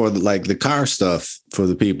for like the car stuff for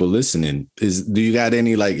the people listening, do you got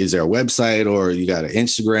any is there a website or you got an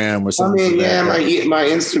Instagram or something? I mean, my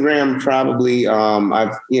Instagram probably.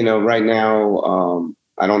 I've right now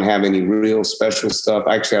I don't have any real special stuff.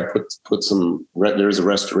 Actually, I put some. There's a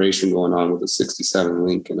restoration going on with a '67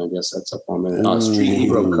 Lincoln. I guess that's up on there. Street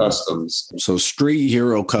Hero Customs. So Street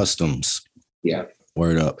Hero Customs. Yeah.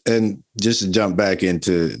 Word up. And just to jump back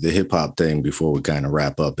into the hip hop thing before we kind of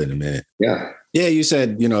wrap up in a minute. Yeah. Yeah, you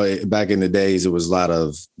said, back in the days, it was a lot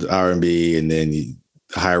of R&B, and then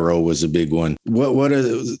Hyro was a big one. What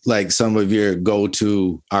are like some of your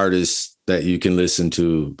go-to artists that you can listen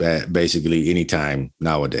to basically anytime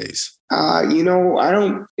nowadays? I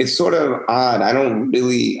don't, it's sort of odd. I don't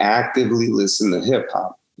really actively listen to hip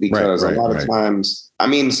hop because a lot of times,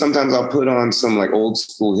 sometimes I'll put on some like old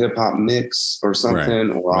school hip hop mix or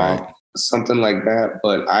something or something like that.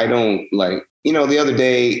 But I don't like, the other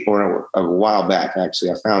day or a while back,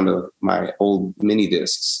 actually, I found my old mini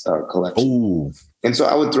discs collection. Ooh. And so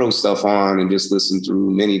I would throw stuff on and just listen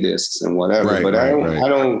through mini discs and whatever. I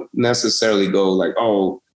don't necessarily go like,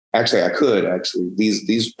 oh, actually, I could actually.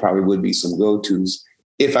 These probably would be some go-tos.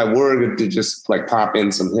 If I were to just like pop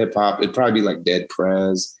in some hip hop, it'd probably be like Dead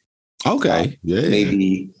Prez. Okay. Yeah.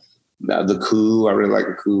 Maybe The Coup. I really like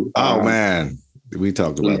The Coup. Oh, man. We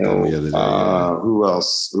talked about them the other day. Who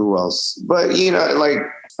else? But, like,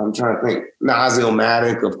 I'm trying to think.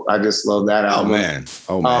 Nazi-O-Matic. I just love that album.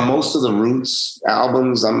 Oh, man. Most of the Roots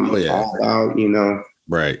albums I'm all about,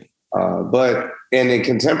 Right. And in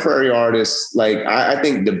contemporary artists, like, I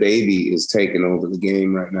think DaBaby is taking over the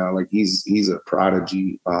game right now. Like, he's a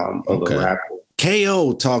prodigy of a rapper.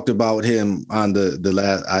 KO talked about him on the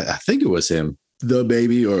last, I think it was him,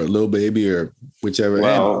 DaBaby or Lil Baby or whichever.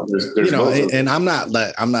 Well, there's and I'm not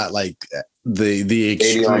like the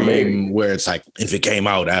extreme where it's like, if it came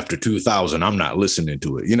out after 2000, I'm not listening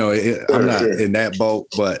to it. I'm not in that boat,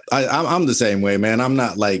 but I'm the same way, man. I'm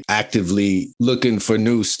not like actively looking for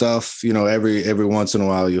new stuff. Every once in a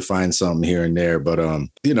while you'll find something here and there, but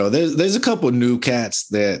there's a couple new cats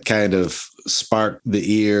that kind of spark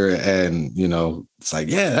the ear, and it's like,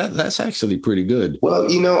 yeah, that's actually pretty good. Well,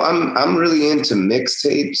 I'm really into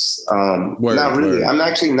mixtapes. Not really. I'm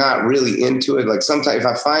actually not really into it. Like sometimes if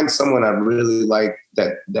I find someone I really like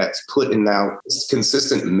that's putting out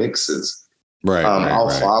consistent mixes, I'll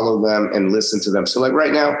follow them and listen to them. So like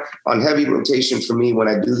right now on heavy rotation for me, when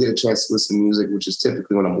I do get a chance to listen to music, which is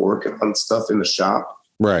typically when I'm working on stuff in the shop,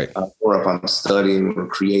 or if I'm studying or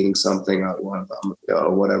creating something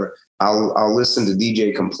or whatever, I'll listen to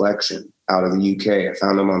DJ Complexion out of the UK. I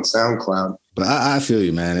found him on SoundCloud. But I feel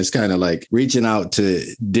you, man. It's kind of like reaching out to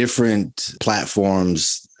different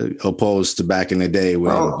platforms opposed to back in the day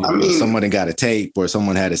when someone got a tape or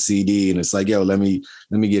someone had a CD, and it's like, yo, let me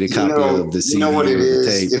get a copy of the CD. You know what it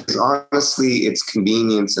is? It's honestly, it's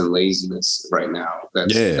convenience and laziness right now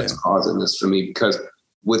that's causing this for me, because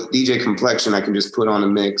with DJ Complexion, I can just put on a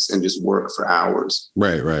mix and just work for hours.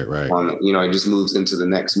 Right. It just moves into the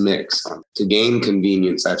next mix. To gain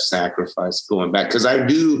convenience, I've sacrificed going back. Because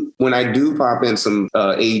when I do pop in some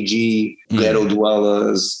AG, Ghetto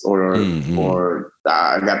Dwellers, or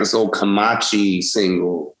I got this old Kamachi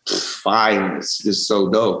single, fire. It's just so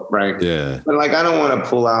dope, right? Yeah. But like, I don't want to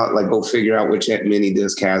pull out, like, go figure out which mini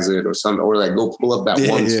disc has it or something, or like go pull up that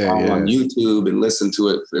one song on YouTube and listen to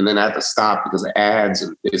it, and then I have to stop because of ads,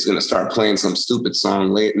 and it's going to start playing some stupid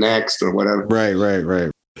song next or whatever. Right.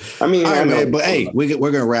 But hey, we're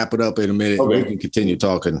going to wrap it up in a minute. Okay. We can continue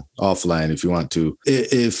talking offline if you want to.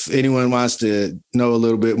 If anyone wants to know a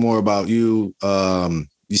little bit more about you,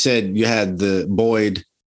 you said you had the Boyd,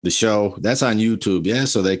 the show. That's on YouTube, yeah?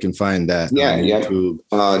 So they can find that on YouTube.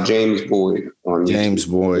 James Boyd on James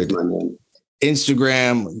YouTube. Boyd.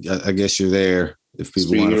 Instagram, I guess you're there if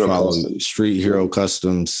people want to follow Street Hero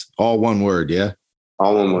Customs. All one word, yeah?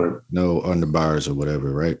 All one word. No underbars or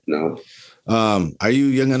whatever, right? No. Are you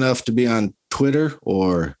young enough to be on Twitter,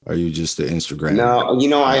 or are you just the Instagram?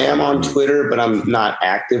 No, I am on Twitter, but I'm not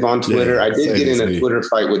active on Twitter. I did get in a Twitter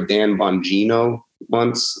fight with Dan Bongino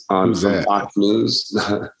once on some Fox News.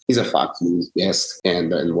 He's a Fox News guest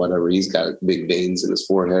and whatever. He's got big veins in his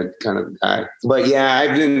forehead kind of guy. But yeah, I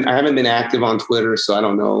haven't been active on Twitter, so I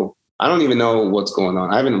don't know. I don't even know what's going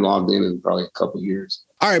on. I haven't logged in probably a couple of years.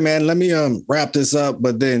 All right, man, let me wrap this up.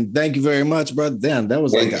 But then thank you very much, brother. Damn, that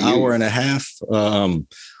was like an hour and a half.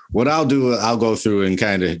 What I'll do, I'll go through and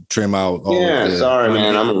kind of trim out all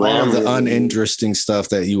the uninteresting stuff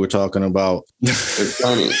that you were talking about. It's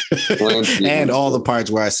funny. And all the parts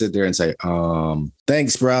where I sit there and say,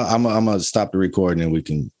 thanks, bro. I'm gonna stop the recording and we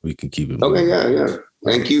can keep it moving. Okay, yeah.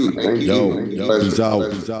 Thank you. Yo, peace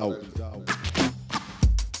out.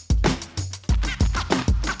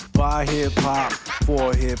 By hip hop,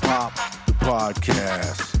 for hip hop, the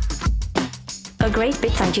podcast. A great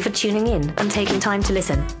big thank you for tuning in and taking time to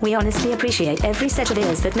listen. We honestly appreciate every set of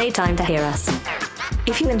ears that made time to hear us.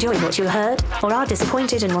 If you enjoyed what you heard, or are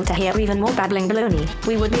disappointed and want to hear even more babbling baloney,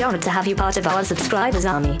 we would be honored to have you part of our subscribers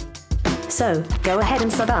army. So, go ahead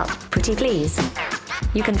and sub up, pretty please.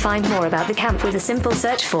 You can find more about the camp with a simple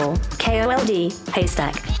search for KOLD,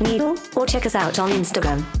 Haystack, Needle, or check us out on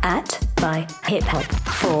Instagram at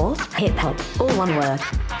 @byhiphop4hiphop, all one word.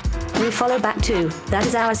 We follow back too, that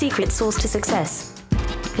is our secret sauce to success.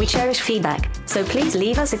 We cherish feedback, so please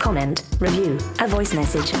leave us a comment, review, a voice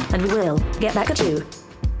message, and we will get back at you.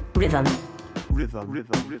 Rhythm.